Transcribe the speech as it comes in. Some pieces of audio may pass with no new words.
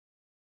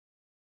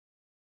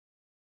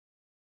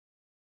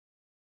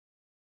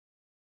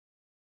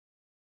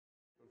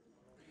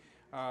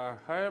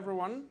Hi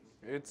everyone,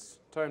 it's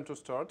time to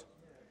start.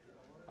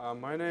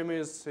 My name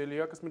is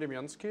Ilya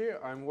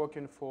Kosmedemyansky. I'm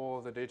working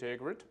for the Data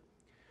Grid,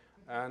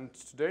 and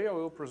today I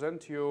will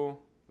present you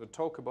the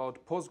talk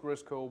about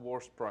PostgreSQL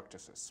worst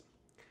practices.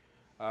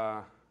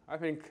 I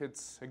think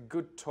it's a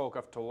good talk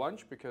after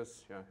lunch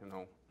because,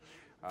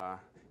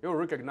 you'll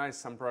recognize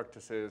some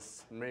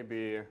practices,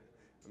 maybe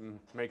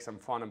make some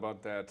fun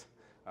about that.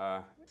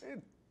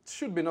 It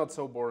should be not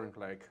so boring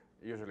like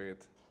usually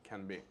it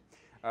can be.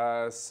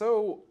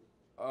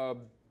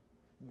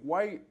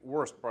 Why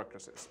worst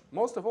practices?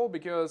 Most of all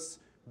because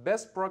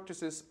best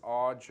practices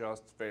are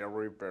just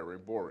very, very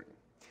boring.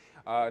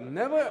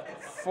 Never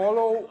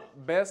follow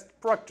best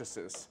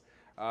practices.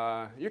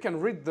 You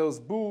can read those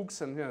books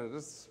and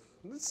there's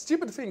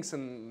stupid things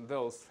in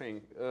those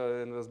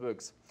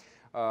books.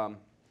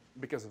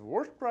 Because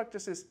worst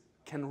practices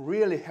can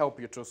really help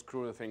you to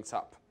screw things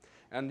up.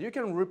 And you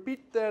can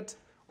repeat that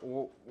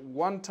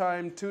one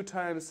time, two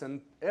times,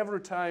 and every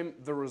time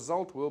the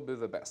result will be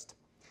the best.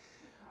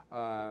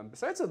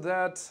 Besides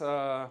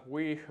that,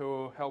 we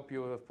who help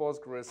you with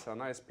Postgres are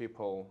nice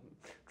people.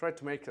 Try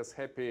to make us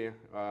happy.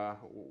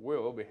 We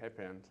will be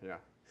happy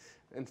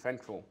and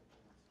thankful.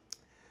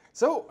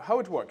 So how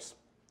it works?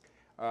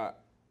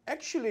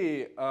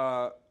 Actually,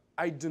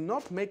 I do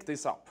not make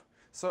this up.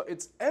 So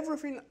it's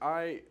everything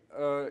I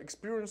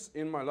experienced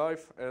in my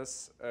life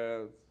as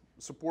a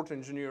support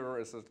engineer,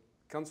 as a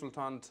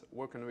consultant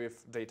working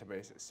with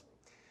databases.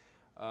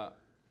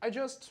 I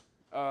just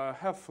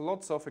have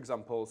lots of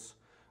examples.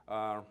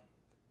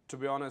 To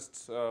be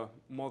honest,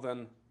 more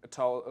than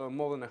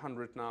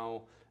 100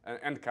 now,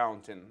 and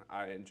counting.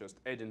 I just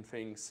adding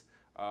things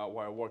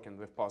while working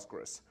with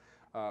Postgres.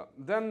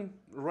 Then,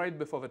 right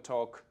before the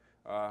talk,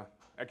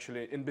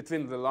 actually in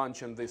between the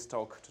lunch and this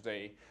talk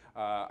today,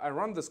 I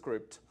run the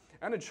script,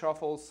 and it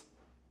shuffles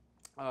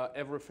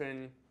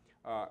everything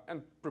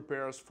and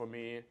prepares for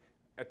me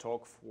a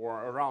talk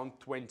for around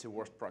 20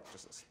 worst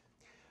practices.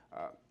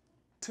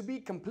 To be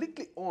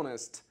completely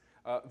honest,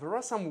 there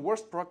are some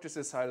worst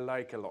practices I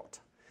like a lot.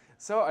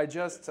 So I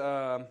just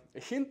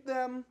hint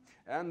them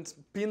and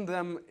pin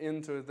them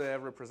into the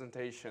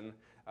representation.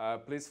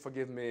 Please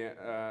forgive me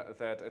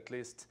that at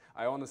least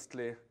I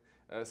honestly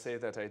say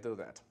that I do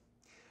that.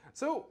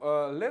 So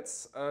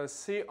let's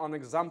see an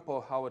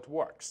example how it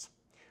works.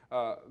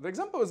 The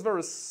example is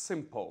very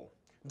simple.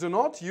 Do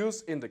not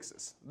use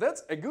indexes.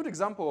 That's a good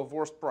example of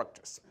worst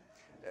practice,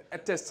 a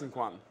testing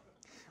one.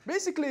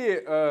 Basically,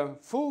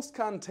 full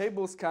scan,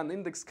 table scan,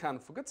 index scan,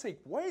 for God's sake,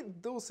 why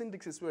those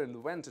indexes were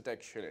invented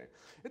actually?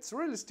 It's a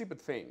really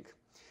stupid thing.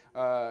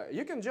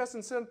 You can just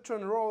insert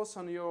 10 rows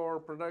on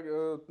your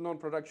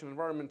non-production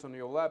environment on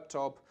your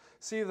laptop,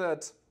 see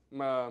that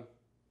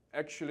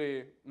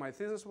actually my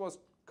thesis was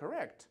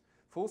correct.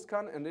 Full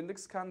scan and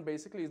index scan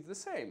basically is the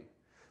same.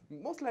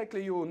 Most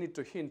likely you will need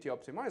to hint your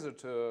optimizer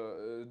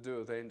to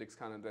do the index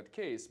scan in that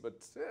case,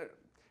 but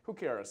who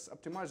cares?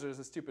 Optimizer is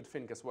a stupid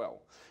thing as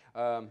well.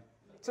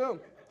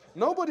 So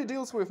nobody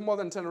deals with more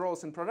than 10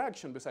 rows in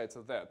production besides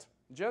of that.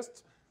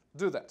 Just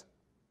do that.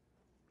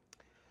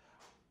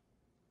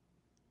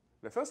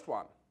 The first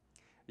one,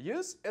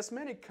 use as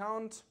many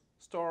count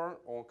star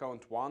or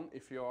count one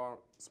if you are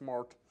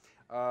smart,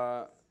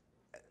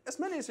 as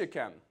many as you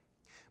can.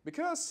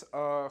 Because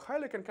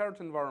highly concurrent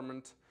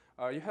environment,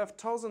 you have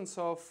thousands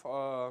of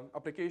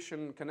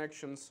application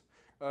connections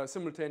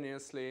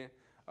simultaneously.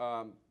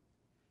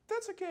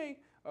 That's okay.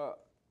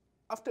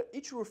 After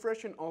each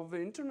refreshing of the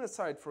internet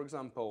site, for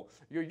example,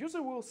 your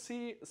user will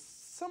see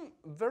some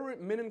very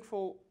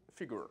meaningful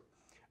figure,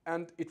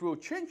 and it will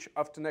change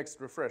after next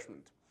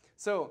refreshment.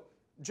 So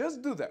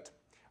just do that,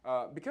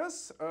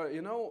 because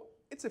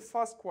it's a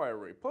fast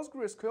query.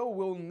 PostgreSQL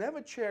will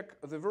never check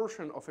the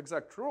version of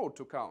exact row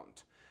to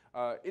count.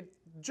 It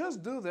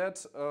just do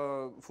that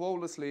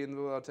flawlessly and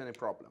without any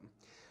problem.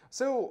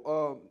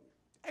 So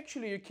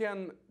actually, you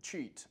can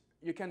cheat.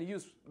 You can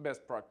use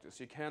best practice.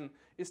 You can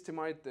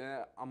estimate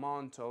the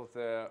amount of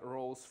the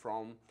rows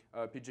from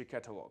PG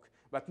catalog.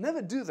 But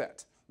never do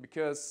that,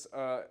 because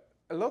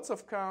lots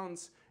of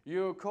counts,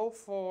 you call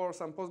for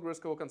some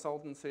PostgreSQL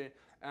consultancy,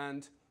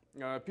 and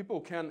people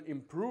can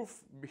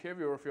improve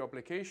behavior of your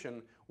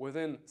application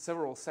within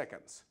several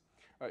seconds.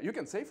 You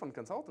can save on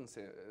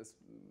consultancy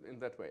in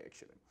that way,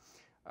 actually.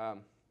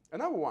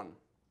 Another one,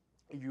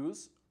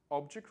 use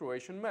object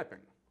relation mapping.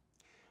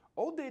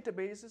 All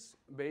databases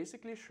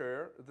basically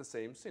share the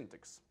same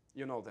syntax.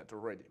 You know that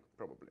already,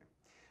 probably.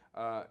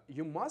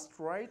 You must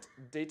write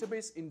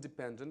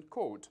database-independent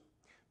code,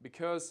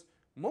 because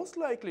most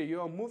likely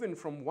you are moving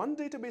from one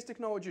database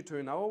technology to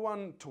another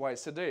one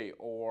twice a day,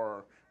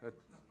 or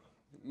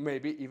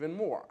maybe even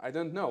more. I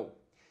don't know.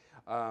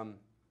 And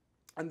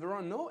there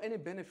are no any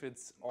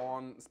benefits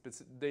on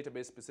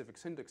database-specific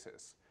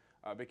syntaxes,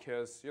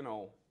 because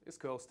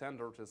SQL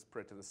standard is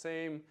pretty the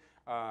same.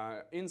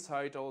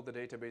 Inside all the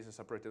databases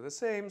are pretty the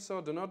same,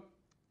 so do not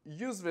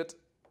use it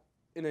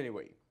in any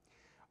way.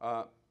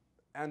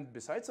 And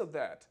besides of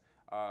that,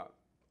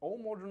 all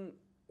modern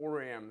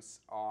ORMs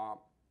are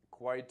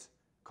quite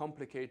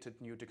complicated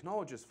new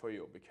technologies for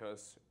you,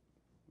 because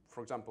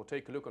for example,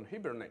 take a look on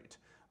Hibernate.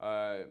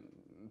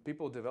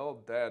 People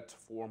developed that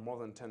for more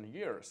than 10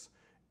 years.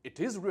 It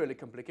is really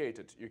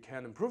complicated. You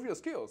can improve your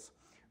skills.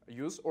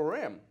 Use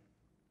ORM.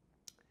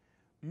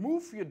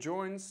 Move your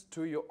joins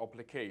to your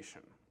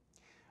application.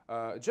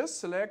 Just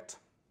select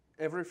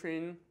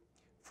everything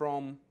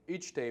from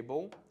each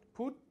table,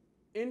 put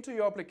into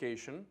your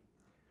application,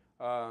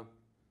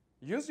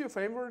 use your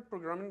favorite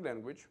programming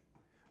language.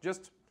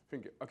 Just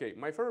think, okay,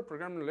 my favorite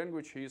programming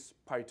language is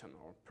Python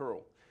or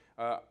Perl.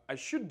 I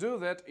should do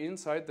that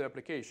inside the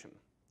application.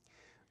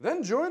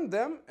 Then join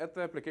them at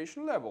the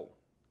application level.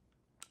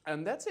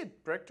 And that's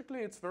it. Practically,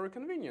 it's very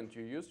convenient.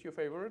 You use your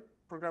favorite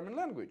programming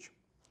language.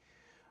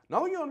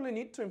 Now you only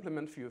need to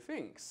implement few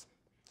things.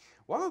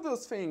 One of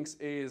those things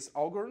is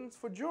algorithms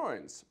for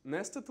joins,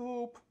 nested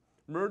loop,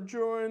 merge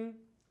join,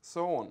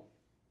 so on.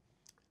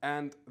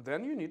 And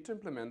then you need to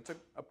implement an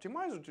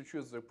optimizer to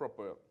choose the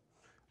proper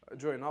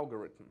join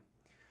algorithm.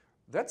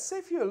 That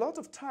saves you a lot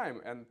of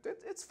time, and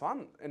it's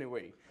fun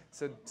anyway.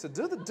 So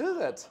do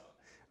that.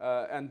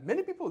 And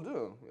many people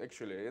do,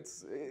 actually.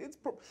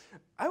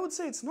 I would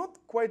say it's not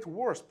quite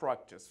worst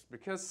practice,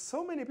 because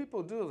so many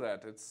people do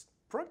that. It's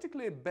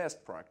practically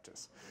best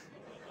practice.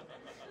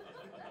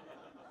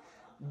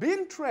 Be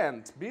in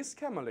trend, be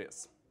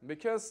schemaless,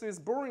 because this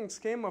boring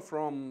schema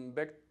from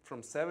back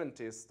from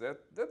 70s,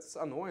 that's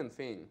an annoying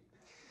thing.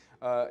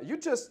 You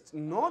just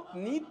not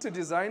need to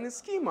design a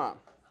schema.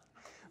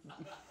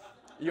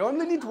 You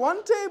only need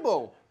one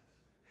table.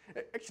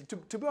 Actually,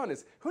 to be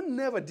honest, who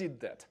never did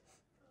that?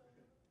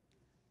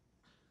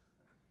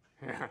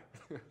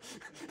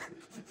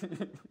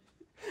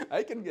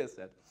 I can guess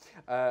that.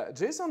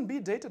 JSON-B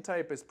data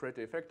type is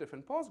pretty effective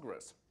in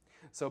Postgres.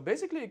 So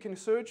basically, you can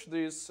search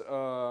this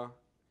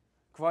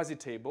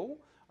quasi-table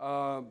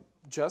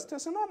just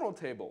as a normal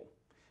table.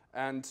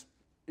 And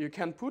you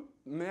can put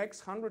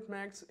max, 100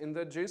 max in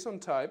the JSON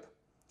type,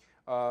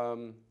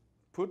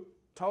 put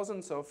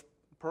thousands of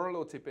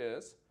parallel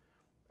TPS,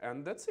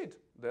 and that's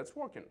it. That's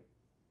working.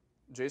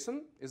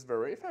 JSON is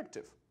very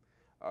effective.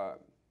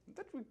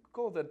 That we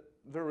call that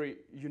very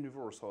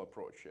universal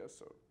approach. Yeah?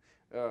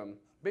 So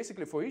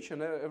basically, for each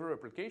and every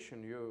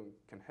application, you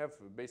can have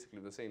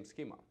basically the same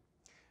schema.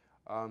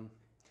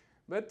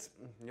 But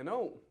you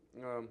know,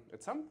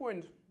 at some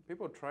point,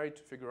 people try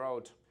to figure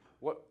out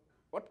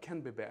what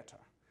can be better.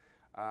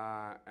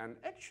 And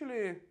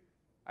actually,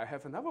 I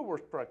have another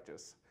worst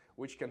practice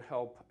which can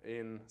help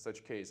in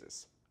such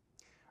cases.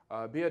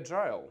 Be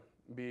agile,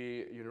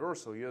 be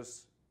universal,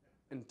 use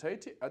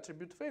entity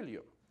attribute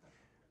value.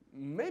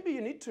 Maybe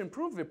you need to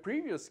improve the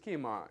previous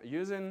schema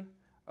using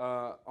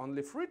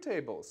only 3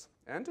 tables,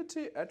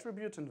 entity,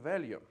 attribute, and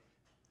value.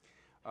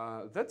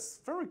 That's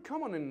very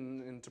common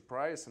in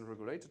enterprise and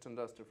regulated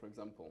industry, for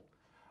example.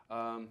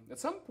 At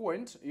some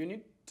point, you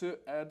need to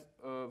add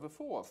the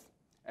 4th,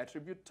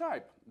 attribute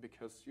type,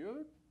 because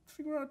you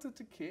figure out that,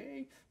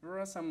 okay, there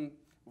are some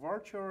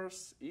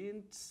varchars,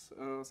 ints,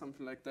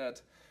 something like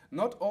that.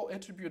 Not all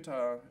attributes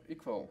are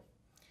equal.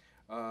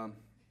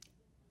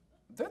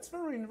 That's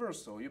very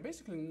universal. You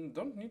basically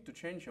don't need to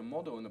change your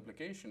model and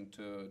application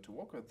to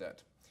work with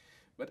that.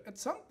 But at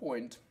some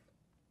point,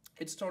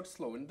 it starts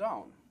slowing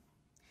down.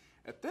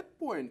 At that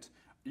point,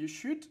 you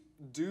should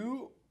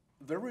do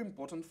a very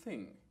important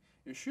thing.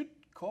 You should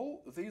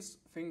call this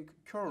thing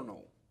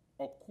kernel,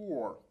 or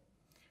core,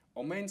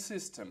 or main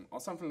system, or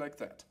something like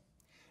that.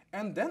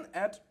 And then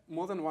add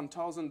more than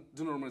 1,000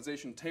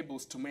 denormalization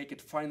tables to make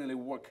it finally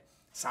work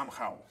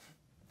somehow.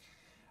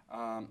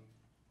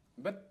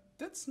 But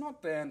that's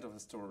not the end of the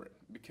story,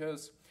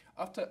 because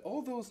after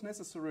all those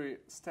necessary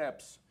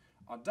steps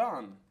are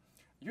done,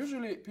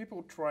 usually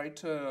people try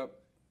to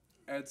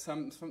add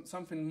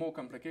something more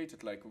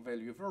complicated like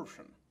value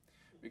version.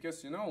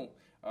 Because, you know,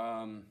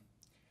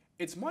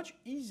 it's much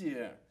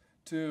easier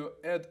to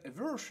add a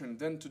version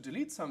than to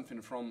delete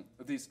something from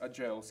this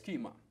agile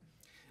schema,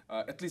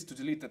 at least to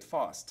delete it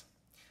fast.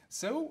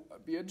 So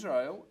be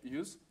agile,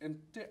 use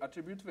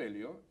attribute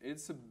value.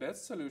 It's the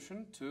best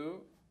solution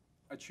to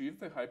achieve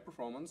the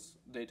high-performance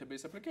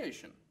database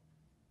application.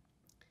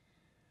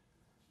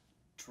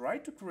 Try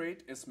to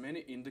create as many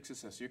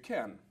indexes as you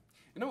can.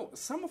 You know,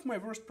 some of my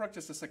worst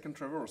practices are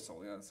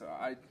controversial. Yeah? So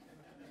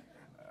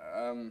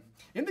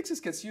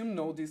indexes consume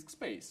no disk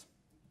space.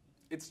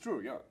 It's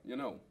true, yeah, you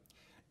know.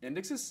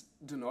 Indexes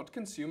do not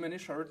consume any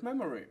shared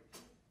memory.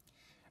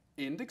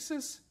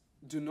 Indexes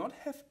do not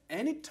have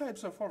any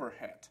types of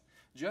overhead.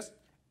 Just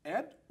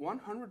add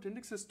 100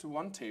 indexes to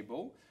one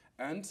table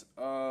and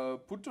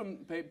put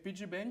on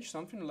pgbench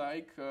something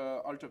like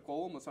alter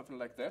column or something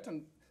like that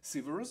and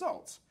see the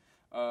results.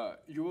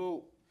 You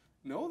will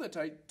know that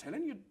I'm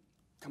telling you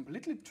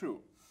completely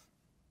true.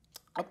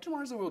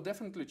 Optimizer will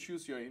definitely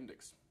choose your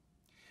index.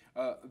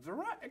 There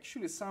are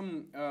actually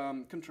some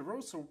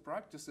controversial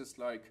practices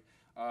like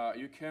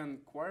you can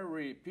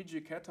query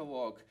PG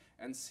catalog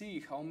and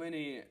see how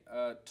many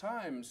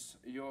times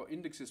your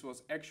indexes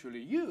was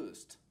actually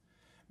used.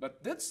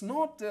 But that's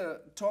not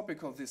the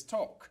topic of this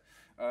talk.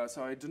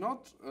 So I do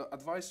not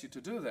advise you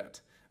to do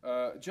that.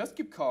 Just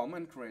keep calm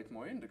and create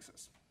more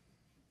indexes.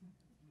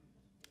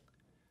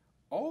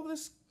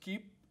 always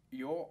keep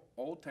your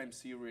all-time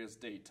series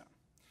data.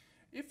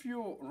 If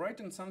you write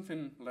in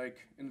something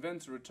like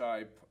inventory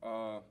type,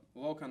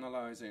 log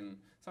analyzing,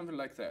 something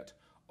like that,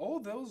 all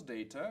those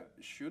data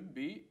should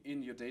be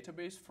in your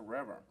database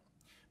forever.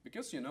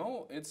 Because, you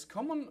know, it's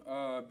common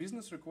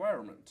business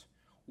requirement.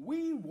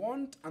 We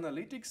want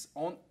analytics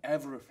on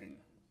everything.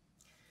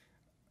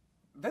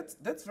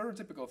 That's very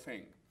typical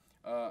thing.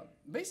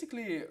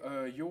 Basically,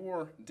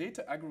 your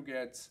data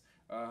aggregates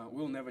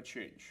will never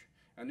change.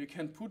 And you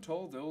can put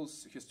all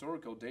those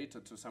historical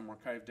data to some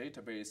archive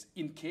database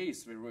in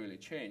case they really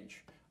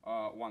change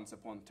once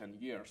upon 10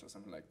 years or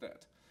something like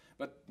that.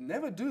 But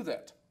never do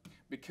that,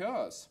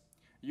 because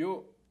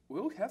you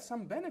will have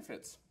some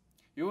benefits.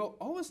 You will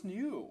always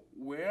know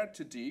where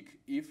to dig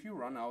if you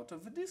run out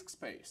of the disk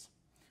space,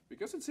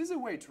 because it's easy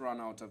way to run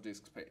out of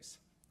disk space.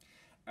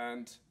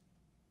 And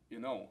you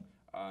know,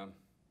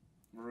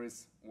 there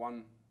is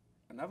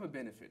another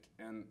benefit,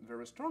 and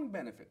very strong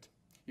benefit.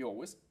 You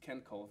always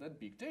can call that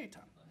big data.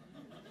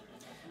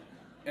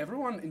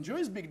 Everyone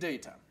enjoys big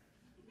data.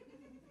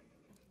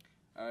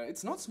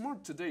 It's not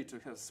smart today to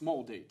have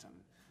small data.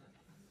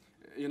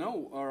 You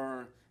know,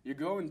 or you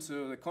go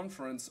into the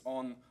conference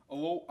on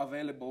low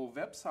available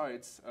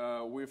websites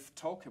with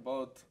talk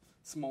about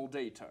small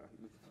data.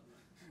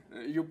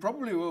 You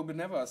probably will be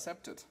never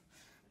accepted.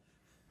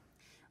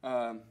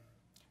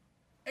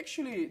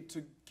 Actually,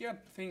 to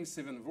get things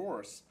even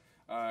worse,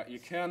 you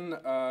can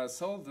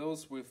solve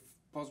those with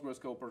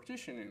PostgreSQL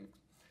partitioning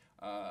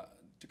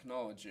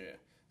technology.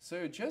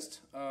 So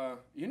just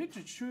you need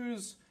to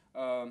choose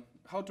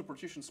how to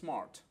partition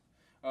smart.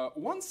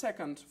 1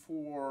 second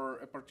for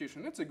a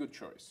partition, it's a good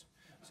choice.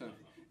 So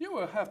you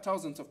will have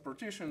thousands of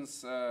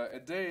partitions a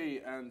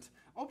day, and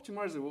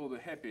optimizer will be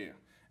happy,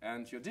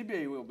 and your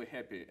DBA will be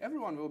happy.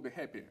 Everyone will be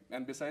happy.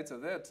 And besides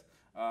that,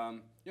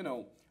 you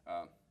know,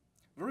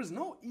 there is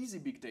no easy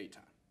big data.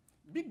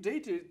 Big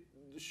data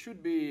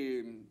should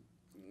be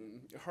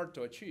hard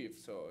to achieve,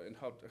 and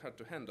hard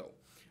to handle.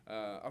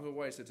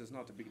 Otherwise, it is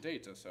not a big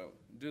data. So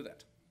do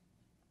that.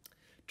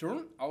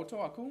 Turn auto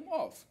vacuum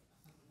off.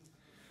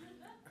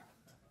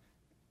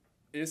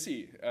 You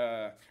see,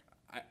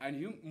 I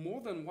knew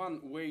more than one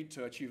way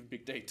to achieve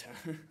big data.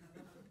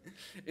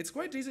 It's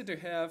quite easy to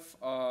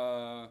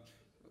have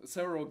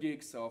several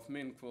gigs of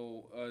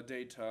meaningful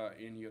data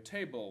in your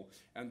table,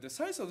 and the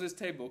size of this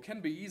table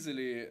can be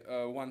easily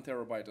 1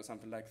 terabyte or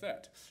something like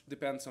that.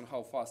 Depends on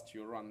how fast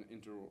you run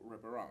into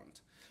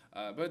wraparound.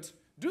 But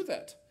do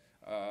that.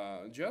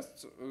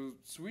 Just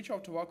switch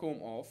auto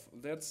vacuum off.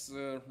 That's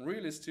a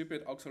really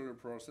stupid auxiliary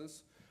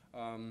process.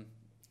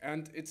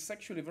 And it's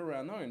actually a very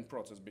annoying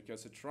process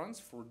because it runs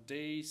for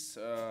days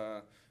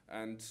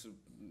and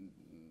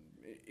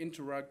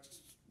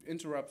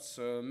interrupts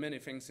many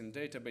things in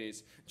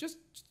database. Just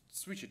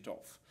switch it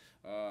off.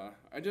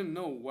 I don't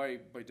know why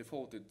by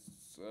default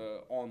it's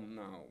on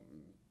now.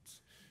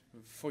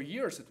 For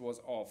years it was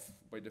off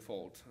by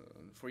default.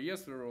 For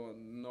years there was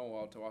no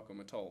auto vacuum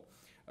at all.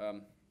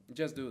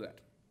 Just do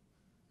that.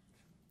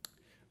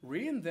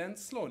 Reinvent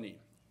Slowney.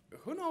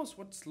 Who knows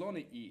what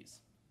Slowney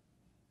is?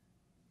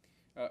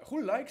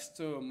 Who likes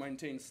to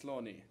maintain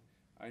Slowney?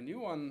 I knew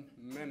one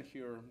man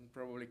here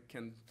probably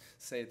can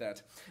say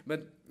that.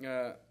 But,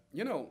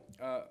 you know,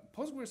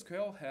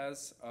 PostgreSQL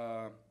has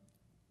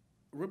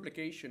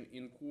replication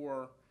in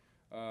core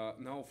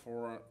now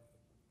for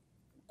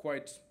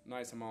quite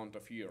nice amount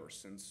of years.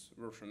 Since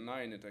version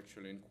 9, it's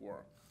actually in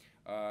core.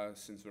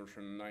 Since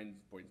version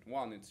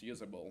 9.1, it's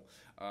usable.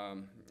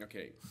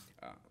 Okay.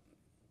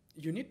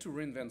 You need to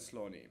reinvent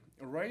Slowney.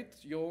 Write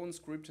your own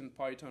script in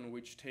Python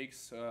which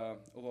takes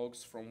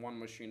logs from one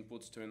machine,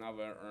 puts to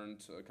another, and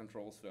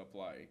controls the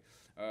apply.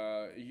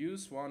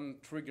 Use one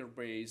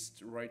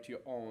trigger-based, write your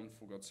own,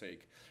 for God's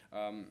sake.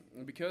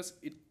 Because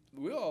it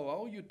will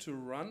allow you to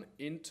run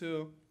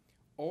into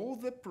all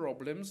the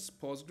problems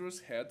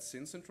Postgres had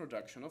since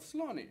introduction of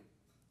Slowney.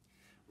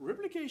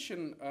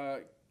 Replication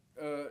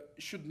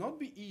should not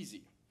be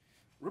easy.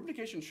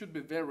 Replication should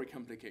be very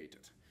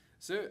complicated.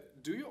 So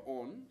do your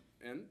own,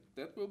 and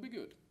that will be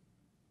good.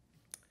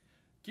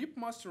 Keep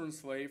master and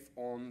slave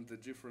on the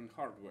different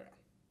hardware.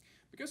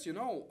 Because, you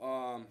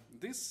know,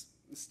 this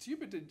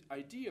stupid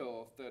idea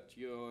of that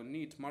you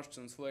need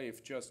master and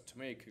slave just to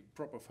make a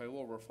proper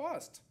failover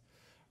fast,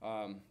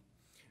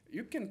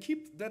 you can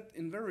keep that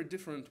in very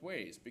different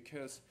ways.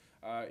 Because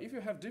if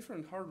you have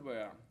different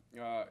hardware,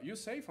 you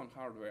save on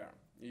hardware.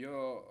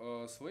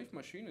 Your slave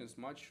machine is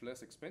much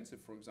less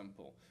expensive, for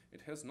example.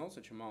 It has no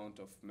such amount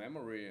of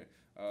memory,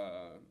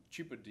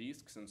 cheaper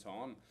disks, and so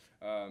on.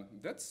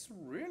 That's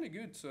really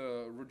good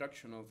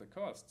reduction of the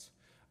costs.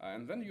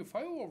 And when you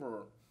file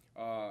over,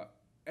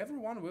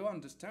 everyone will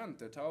understand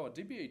that our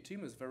DBA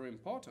team is very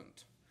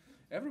important.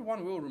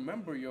 Everyone will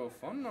remember your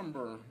phone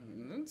number.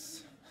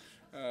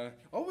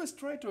 Always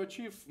try to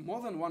achieve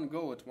more than one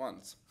goal at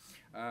once.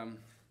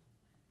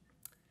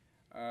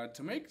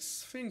 To make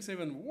things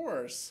even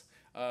worse,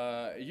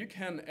 you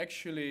can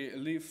actually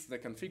leave the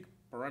config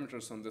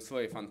parameters on the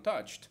slave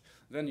untouched.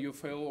 Then you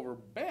fail over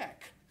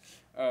back.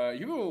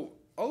 You will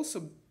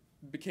also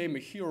became a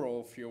hero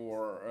of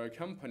your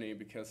company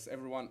because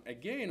everyone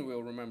again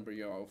will remember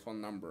your phone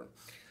number.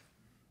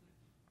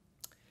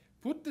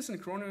 Put the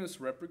synchronous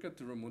replica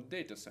to remote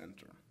data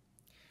center.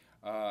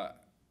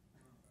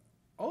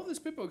 All these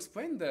people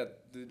explain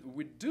that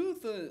we do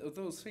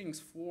those things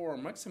for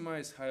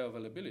maximize high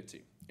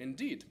availability.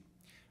 Indeed,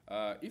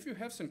 if you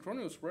have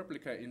synchronous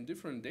replica in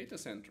different data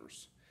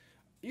centers,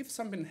 if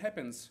something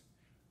happens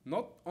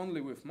not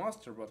only with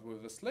master but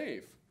with the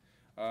slave,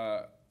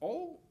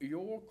 all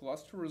your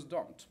cluster is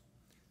dumped.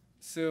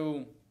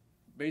 So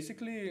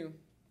basically,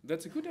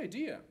 that's a good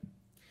idea.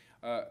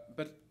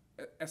 But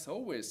as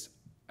always,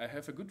 I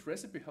have a good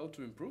recipe how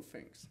to improve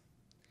things.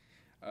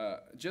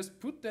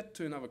 Just put that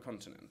to another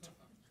continent.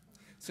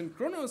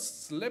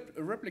 Synchronous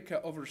replica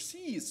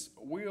overseas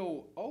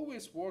will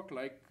always work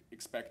like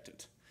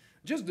expected.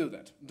 Just do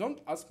that.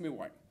 Don't ask me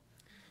why.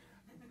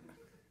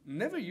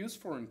 Never use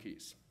foreign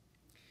keys.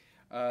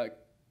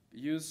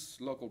 Use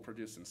local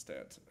produce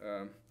instead.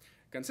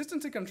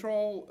 Consistency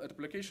control at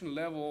application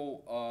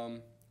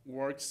level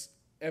works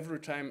every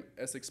time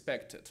as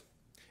expected,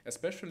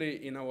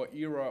 especially in our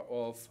era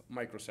of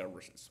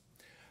microservices.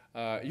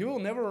 You will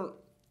never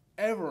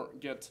ever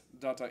get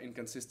data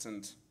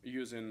inconsistent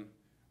using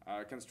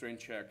constraint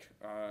check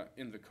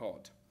in the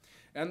code.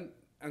 And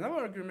another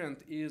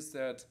argument is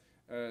that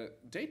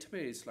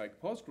database like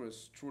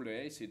Postgres truly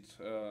aced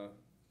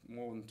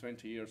more than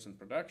 20 years in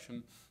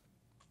production.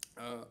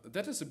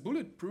 That is a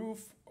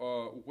bulletproof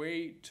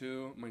way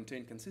to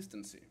maintain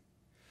consistency.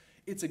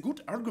 It's a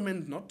good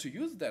argument not to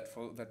use that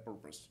for that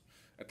purpose,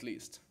 at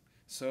least.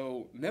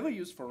 So never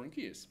use foreign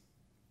keys.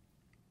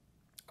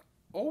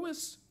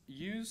 Always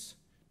use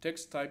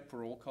text type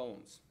for all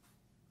columns.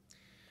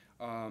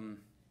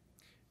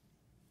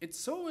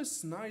 It's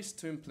always nice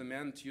to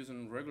implement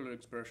using regular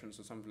expressions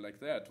or something like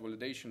that,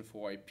 validation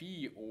for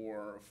IP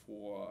or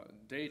for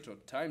date or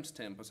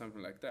timestamp or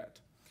something like that.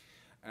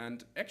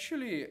 And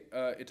actually,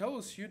 it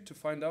allows you to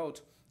find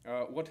out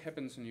what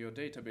happens in your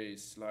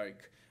database,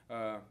 like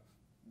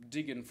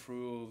digging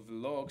through the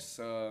logs,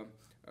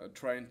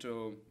 trying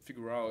to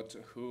figure out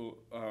who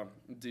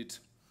did,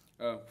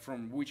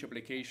 from which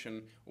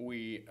application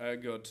we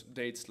got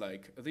dates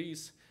like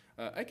these.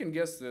 I can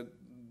guess that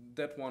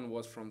that one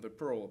was from the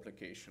Perl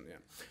application, yeah.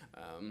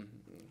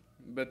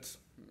 But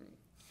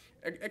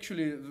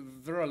actually,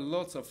 there are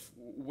lots of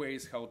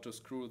ways how to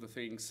screw the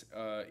things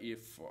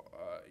if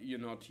you're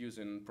not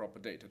using proper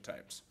data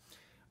types.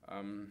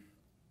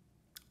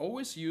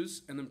 Always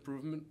use an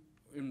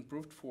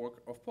improved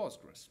fork of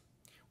Postgres,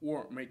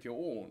 or make your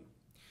own.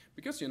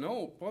 Because you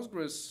know,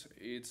 Postgres,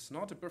 it's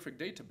not a perfect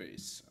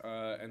database,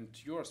 and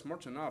you are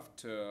smart enough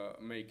to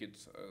make it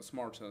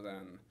smarter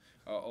than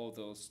all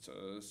those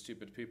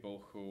stupid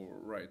people who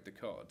write the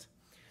code.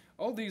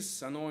 All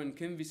this annoying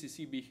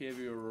CMVCC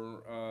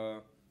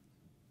behavior,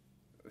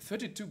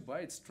 32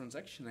 bytes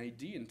transaction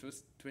ID in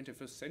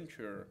 21st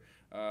century,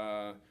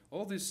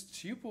 all these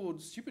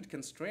stupid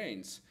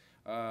constraints,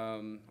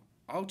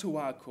 auto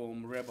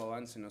vacuum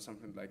rebalancing or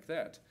something like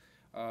that.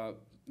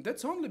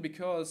 That's only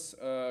because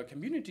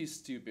community is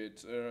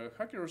stupid.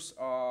 Hackers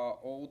are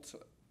old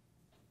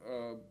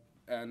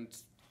and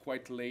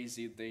quite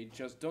lazy. They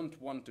just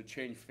don't want to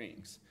change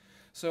things.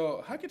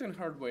 So hack it in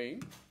hard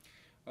way.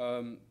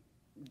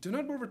 Do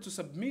not bother to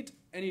submit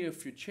any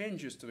of your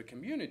changes to the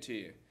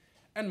community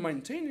and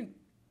maintain it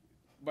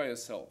by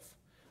yourself.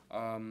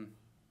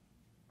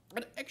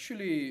 It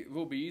actually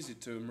will be easy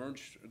to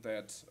merge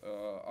that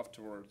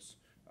afterwards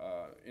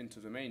into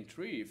the main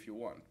tree if you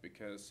want,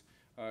 because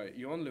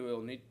you only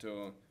will need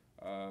to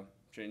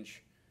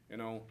change. You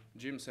know,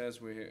 Jim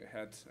says we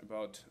had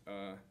about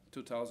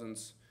 2,000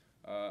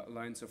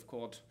 lines of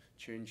code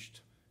changed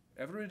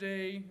every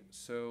day,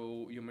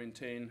 so you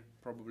maintain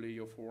probably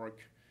your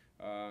fork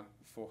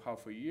for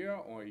half a year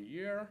or a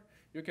year.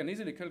 You can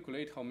easily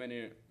calculate how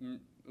many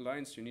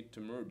lines you need to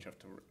merge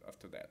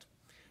after that.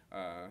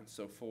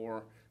 So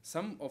for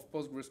some of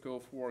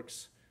PostgreSQL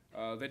forks,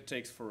 that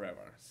takes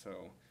forever.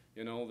 So,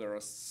 you know, there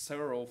are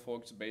several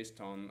forks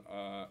based on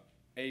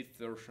 8th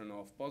version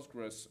of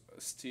Postgres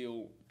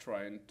still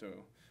trying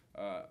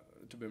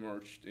to be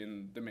merged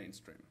in the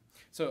mainstream.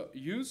 So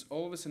use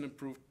always an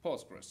improved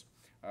Postgres.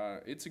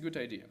 It's a good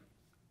idea.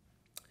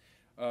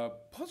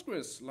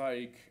 Postgres,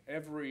 like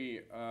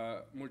every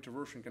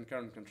multi-version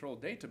concurrent control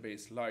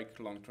database, like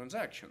long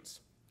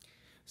transactions.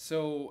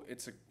 So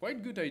it's a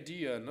quite good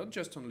idea not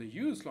just only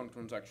use long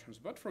transactions,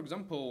 but for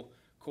example,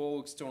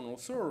 call external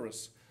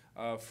servers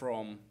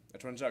from a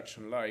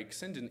transaction, like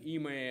sending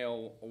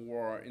email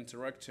or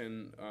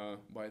interacting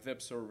by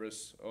web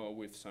service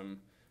with some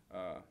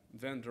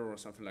vendor or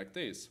something like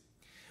this.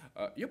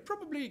 You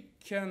probably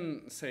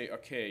can say,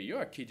 okay, you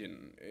are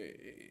kidding.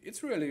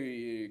 It's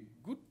really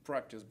good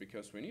practice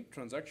because we need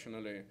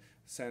transactionally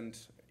send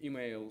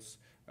emails,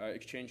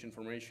 exchange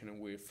information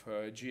with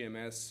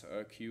GMS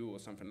queue or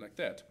something like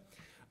that.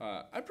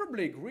 I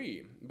probably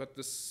agree, but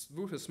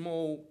with a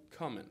small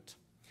comment.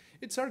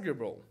 It's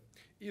arguable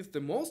if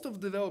the most of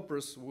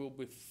developers will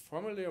be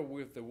familiar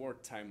with the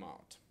word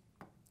timeout.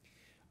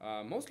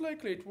 Most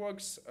likely it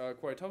works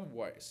quite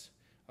otherwise.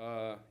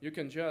 You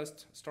can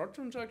just start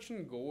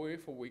transaction, go away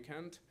for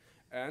weekend,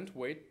 and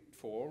wait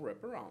for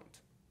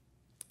wraparound.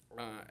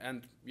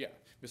 And yeah,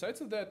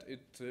 besides of that,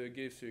 it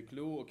gives you a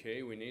clue,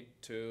 okay, we need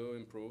to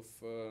improve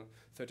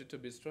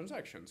 32-bit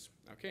transactions.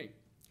 Okay.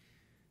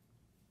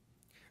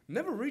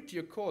 Never read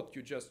your code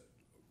you just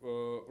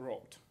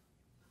wrote.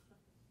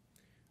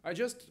 I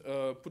just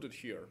put it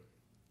here.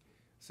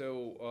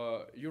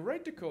 So you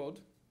write the code,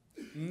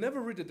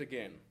 never read it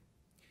again.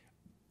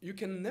 You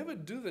can never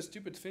do the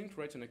stupid thing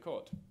writing a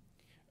code.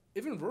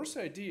 Even worse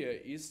idea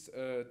is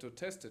to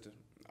test it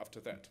after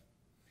that.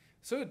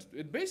 So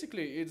it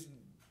basically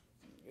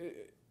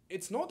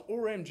it's not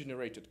ORM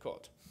generated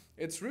code.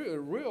 It's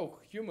real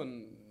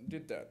human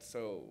did that.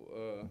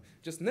 So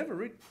just never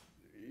read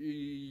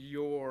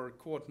your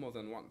code more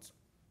than once.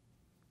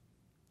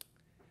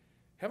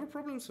 Have a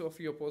problems of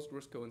your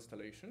PostgreSQL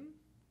installation?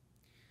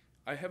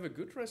 I have a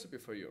good recipe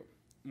for you.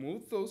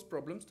 Move those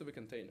problems to the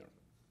container.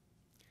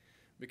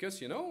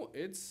 Because, you know,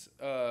 it's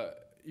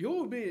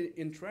you'll be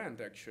in trend,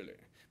 actually.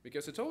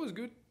 Because it's always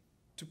good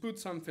to put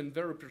something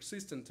very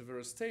persistent,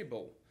 very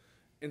stable,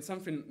 in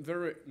something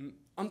very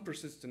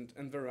unpersistent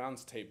and very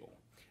unstable.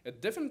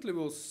 It definitely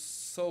will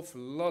solve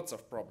lots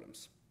of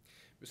problems.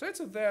 Besides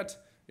of that,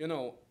 you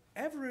know,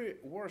 every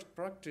worst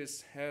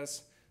practice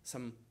has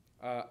some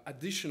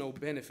additional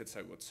benefits,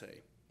 I would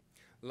say.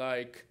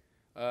 Like,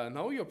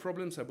 now your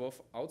problems are both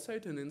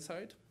outside and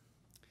inside.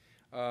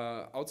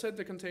 Outside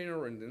the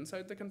container and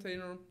inside the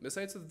container.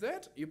 Besides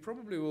that, you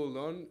probably will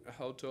learn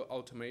how to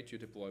automate your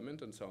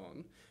deployment and so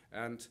on.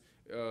 And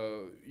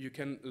you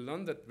can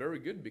learn that very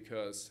good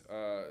because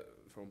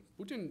from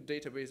putting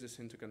databases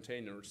into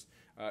containers,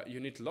 you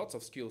need lots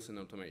of skills in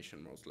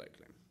automation, most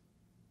likely.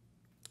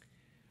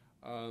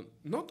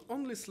 Not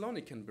only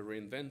Slowney can be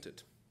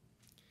reinvented.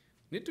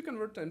 Need to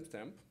convert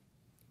timestamp,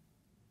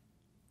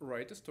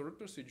 write a stored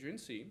procedure in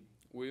C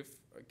with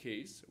a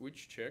case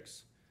which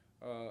checks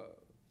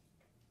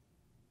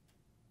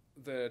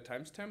the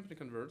timestamp and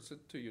converts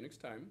it to Unix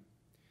time.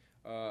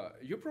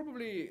 You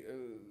probably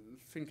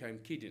think I'm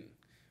kidding.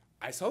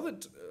 I saw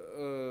that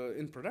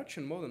in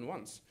production more than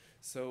once.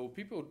 So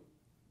people,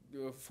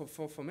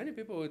 for many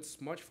people,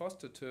 it's much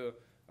faster to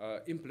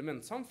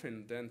implement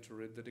something than to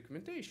read the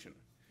documentation.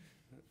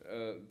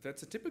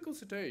 That's a typical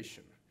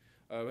situation.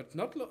 But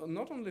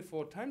not only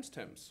for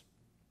timestamps.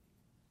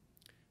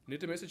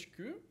 Need a message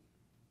queue?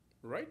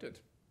 Write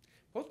it.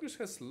 Postgres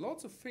has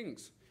lots of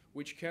things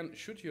which can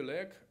shoot your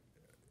leg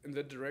in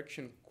that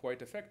direction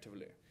quite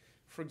effectively.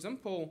 For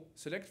example,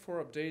 select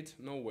for update,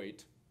 no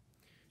wait.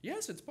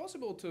 Yes, it's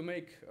possible to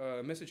make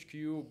a message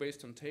queue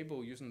based on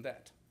table using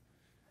that.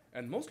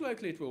 And most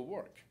likely it will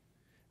work.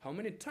 How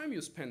many time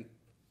you spend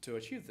to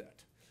achieve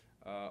that?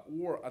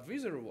 Or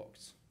advisory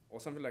logs, or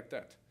something like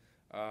that.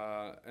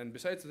 And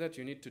besides that,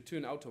 you need to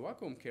tune auto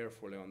vacuum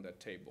carefully on that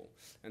table,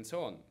 and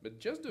so on. But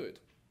just do it.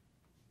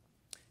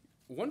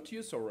 Want to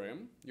use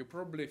ORM, you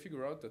probably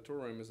figure out that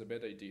ORM is a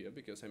bad idea,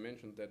 because I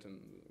mentioned that in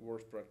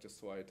worst practice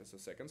slide as a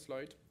second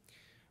slide.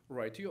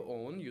 Write your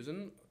own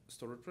using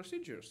stored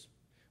procedures.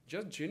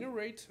 Just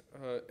generate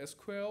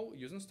SQL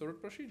using stored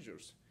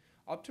procedures.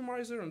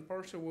 Optimizer and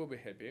parser will be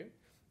happy,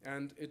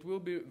 and it will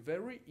be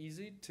very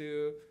easy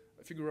to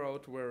figure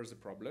out where is the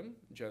problem.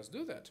 Just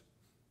do that.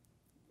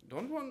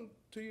 Don't want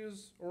to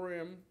use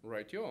ORM,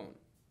 write your own.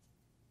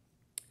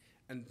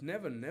 And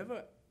never,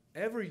 never,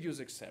 ever use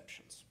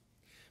exceptions.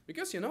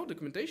 Because, you know,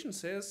 documentation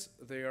says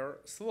they are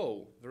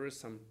slow. There is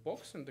some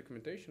box in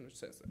documentation which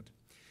says that.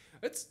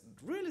 It's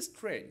really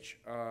strange.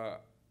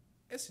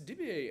 As a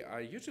DBA, I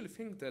usually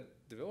think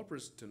that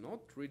developers do not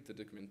read the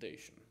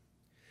documentation.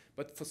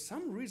 But for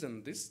some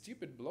reason, this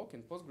stupid block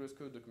in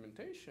PostgreSQL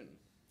documentation,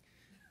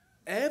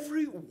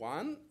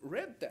 everyone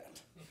read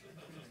that.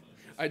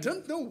 I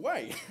don't know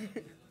why.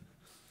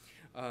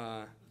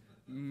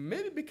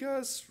 Maybe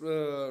because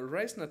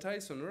raise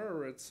notice on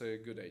error, it's a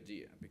good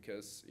idea,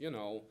 because, you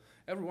know,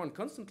 everyone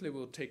constantly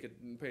will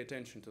pay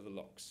attention to the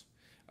logs.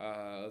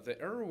 The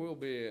error will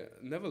be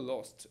never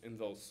lost in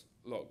those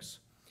logs.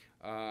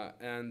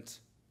 And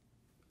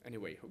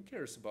anyway, who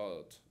cares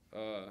about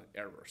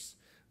errors?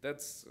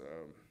 That's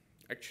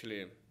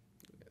actually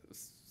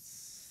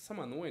some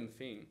annoying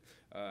thing,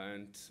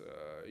 and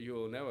you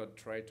will never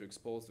try to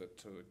expose that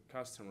to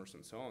customers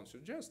and so on. So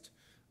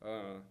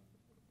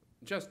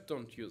just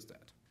don't use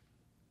that.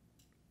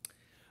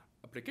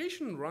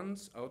 Application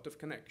runs out of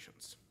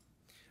connections.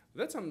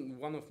 That's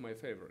one of my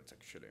favorites,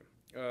 actually.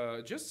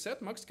 Just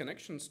set max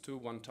connections to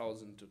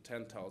 1,000 to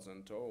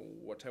 10,000 or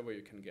whatever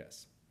you can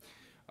guess.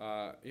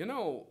 You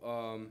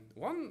know,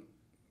 one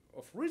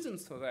of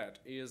reasons for that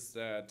is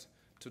that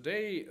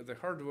today the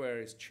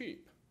hardware is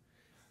cheap,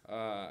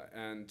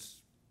 and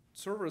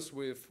servers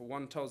with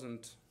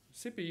 1,000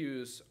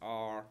 CPUs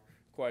are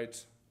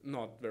quite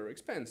not very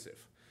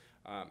expensive.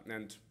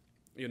 And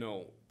you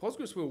know,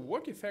 Postgres will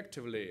work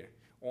effectively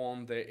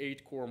on the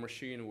 8-core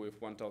machine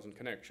with 1,000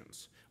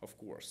 connections, of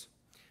course.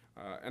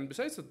 And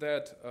besides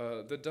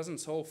that, that doesn't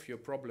solve your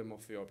problem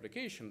of your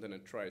application. Then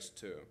it tries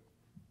to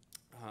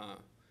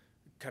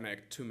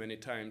connect too many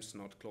times,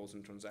 not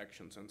closing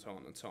transactions, and so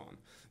on and so on.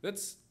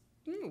 That's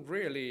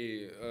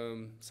really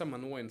some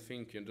annoying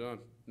thing you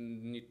don't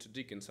need to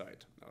dig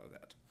inside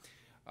that.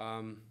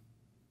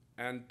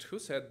 And who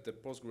said the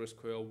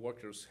PostgreSQL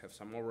workers have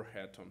some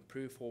overhead on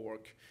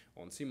pre-fork,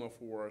 on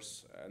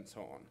semaphores, and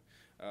so on?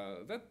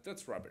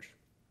 That's rubbish.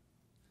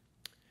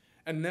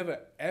 And never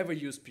ever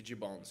use PG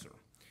Bouncer,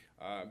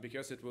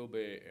 because it will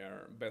be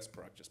best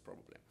practice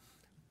probably.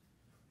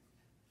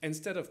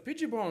 Instead of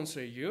PG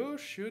Bouncer, you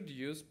should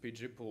use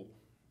PG Pull.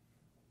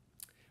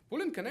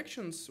 Pulling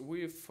connections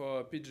with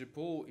PG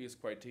Pull is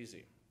quite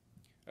easy.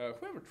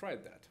 Whoever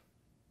tried that?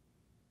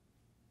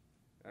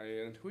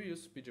 And who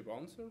used PG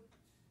Bouncer?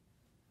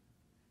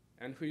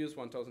 And who used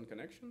 1000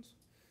 connections?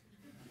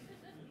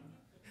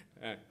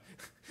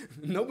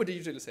 Nobody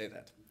usually say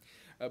that.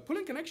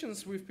 Pulling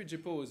connections with PG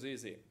Pull is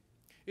easy.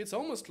 It's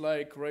almost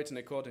like writing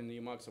a code in the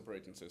Emacs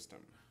operating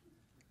system.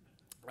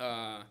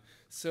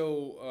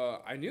 So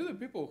I knew the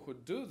people who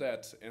do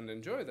that and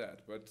enjoy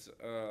that, but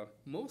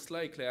most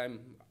likely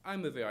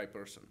I'm a VI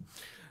person.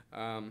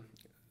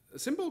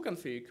 Simple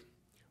config,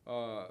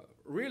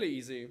 really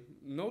easy,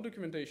 no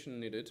documentation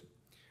needed,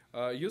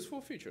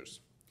 useful features.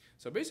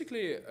 So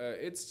basically,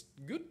 it's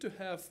good to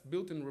have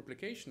built-in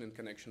replication and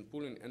connection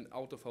pooling and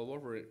out of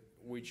failover,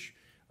 which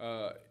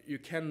you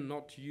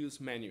cannot use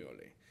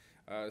manually.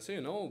 So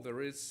you know,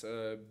 there is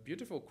a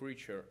beautiful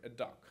creature, a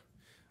duck.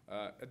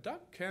 A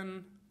duck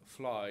can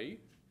fly,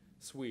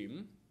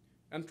 swim,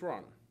 and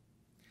run.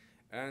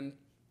 And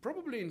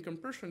probably in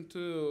comparison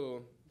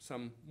to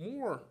some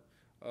more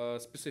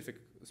specific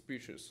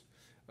species,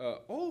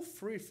 all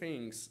three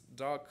things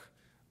duck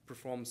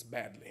performs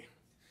badly.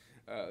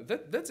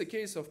 That's a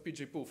case of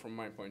PG Pull from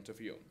my point of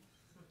view.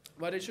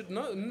 But I should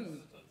not.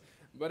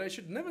 But I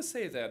should never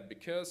say that,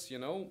 because you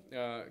know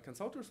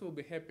consultants will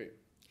be happy.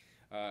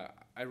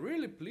 I'm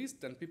really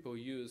pleased when people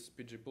use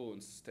PG Pull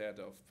instead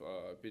of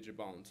PG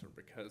Bouncer,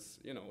 because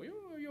you know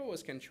you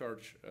always can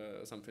charge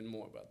something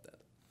more about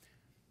that.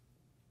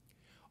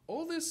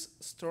 All this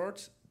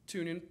starts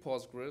tuning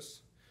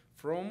Postgres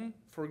from,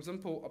 for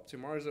example,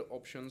 optimizer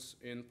options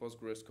in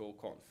PostgreSQL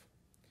conf.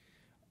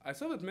 I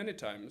saw it many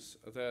times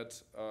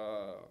that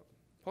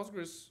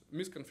Postgres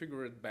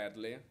misconfigured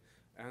badly,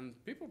 and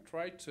people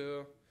try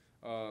to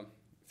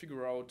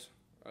figure out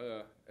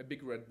a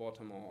big red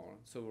bottom or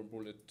silver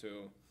bullet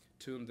to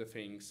tune the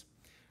things,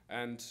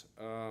 and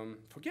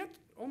forget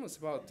almost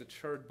about the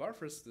shared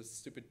buffers, the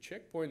stupid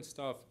checkpoint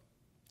stuff,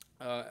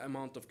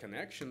 amount of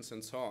connections,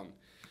 and so on.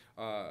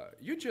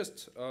 You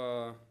just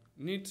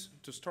need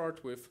to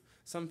start with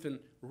something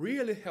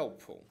really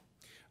helpful.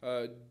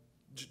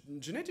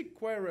 Genetic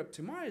query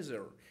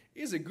optimizer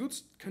is a good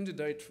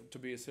candidate to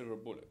be a silver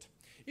bullet.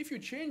 If you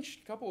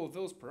change a couple of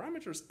those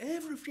parameters,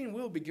 everything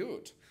will be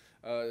good.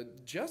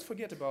 Just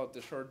forget about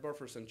the shared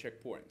buffers and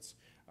checkpoints.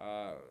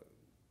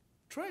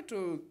 Try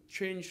to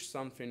change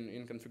something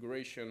in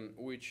configuration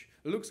which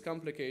looks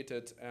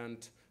complicated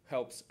and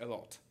helps a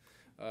lot.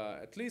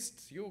 At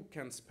least you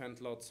can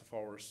spend lots of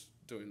hours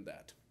doing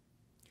that.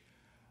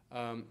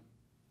 And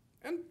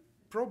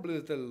probably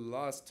the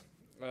last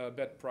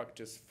bad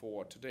practice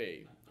for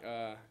today.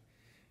 Have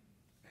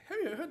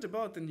you heard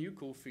about the new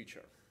cool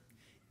feature?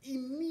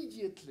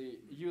 Immediately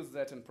use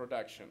that in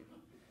production.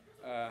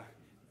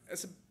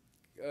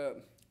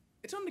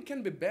 It only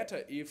can be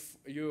better if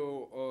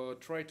you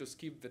try to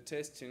skip the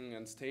testing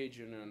and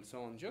staging and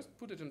so on. Just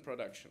put it in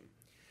production.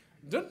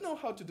 Don't know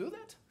how to do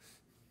that?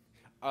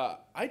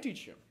 I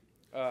teach you.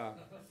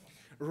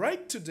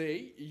 Right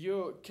today,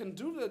 you can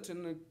do that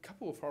in a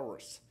couple of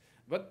hours.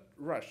 But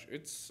rush,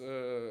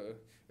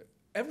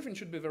 everything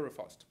should be very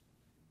fast.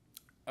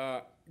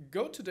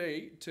 Go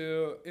today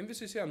to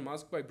MVCC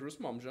Unmasked by Bruce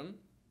Momjan.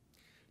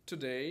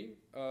 Today,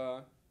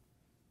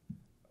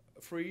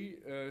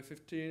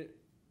 3:50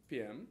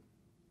 p.m.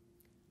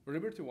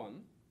 Liberty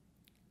 1.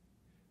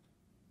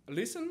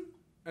 Listen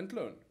and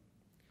learn.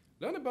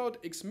 Learn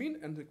about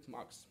xmin and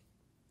xmax.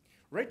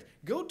 Right?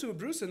 Go to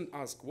Bruce and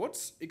ask,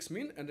 what's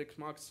xmin and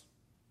xmax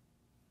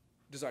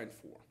designed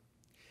for?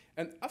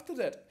 And after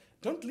that,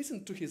 don't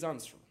listen to his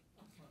answer.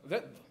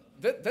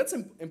 That's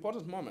an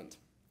important moment.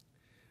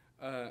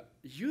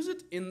 Use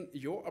it in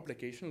your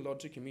application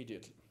logic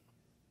immediately.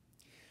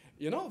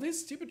 You know, this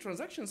stupid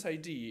transactions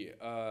ID,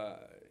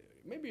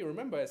 maybe you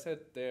remember I said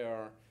they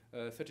are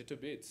 32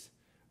 bits.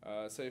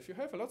 So if you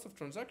have lots of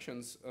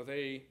transactions,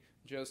 they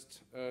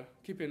just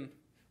keep in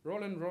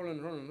rolling.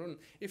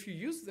 If you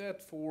use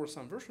that for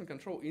some version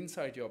control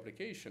inside your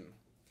application,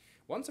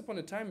 once upon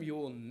a time you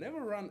will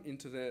never run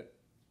into the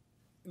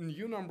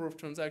new number of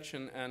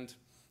transactions, and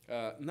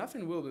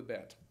nothing will be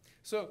bad.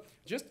 So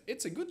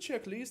it's a good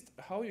checklist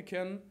how you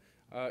can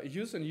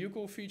use a new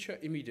cool feature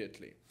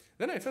immediately.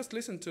 Then I first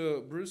listened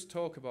to Bruce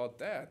talk about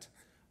that.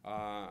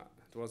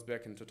 It was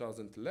back in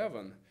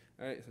 2011.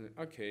 I said,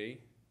 okay,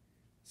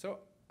 so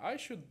I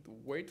should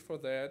wait for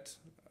that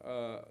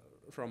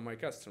from my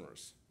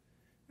customers.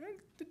 And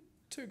it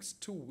took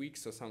 2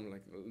 weeks or something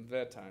like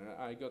that time.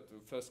 I got the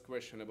first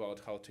question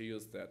about how to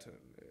use that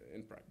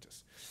in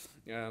practice.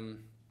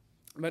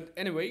 But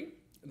anyway,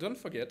 don't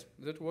forget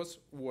that was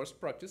worst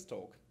practice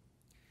talk,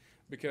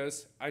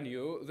 because I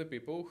knew the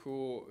people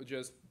who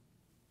just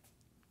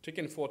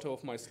taken photo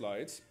of my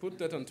slides, put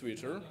that on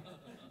Twitter,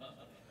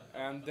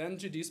 and then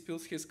GD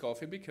spills his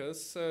coffee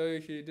because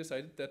he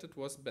decided that it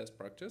was best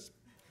practice.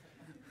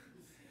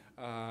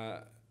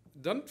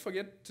 Don't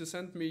forget to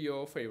send me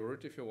your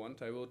favorite if you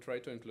want. I will try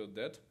to include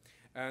that.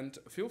 And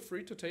feel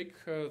free to take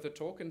the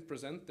talk and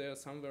present there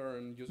somewhere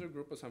in user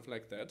group or something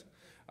like that.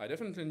 I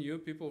definitely knew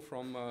people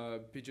from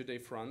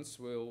PGDay France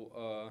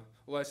will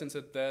license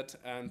it that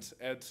and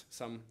add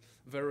some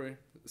very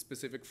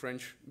specific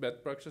French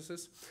best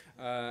practices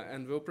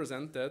and will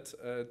present that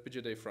at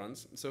PGDay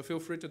France. So feel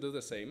free to do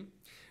the same.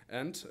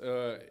 And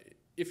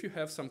if you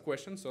have some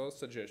questions or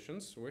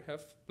suggestions, we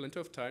have plenty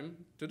of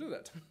time to do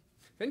that.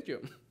 Thank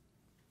you.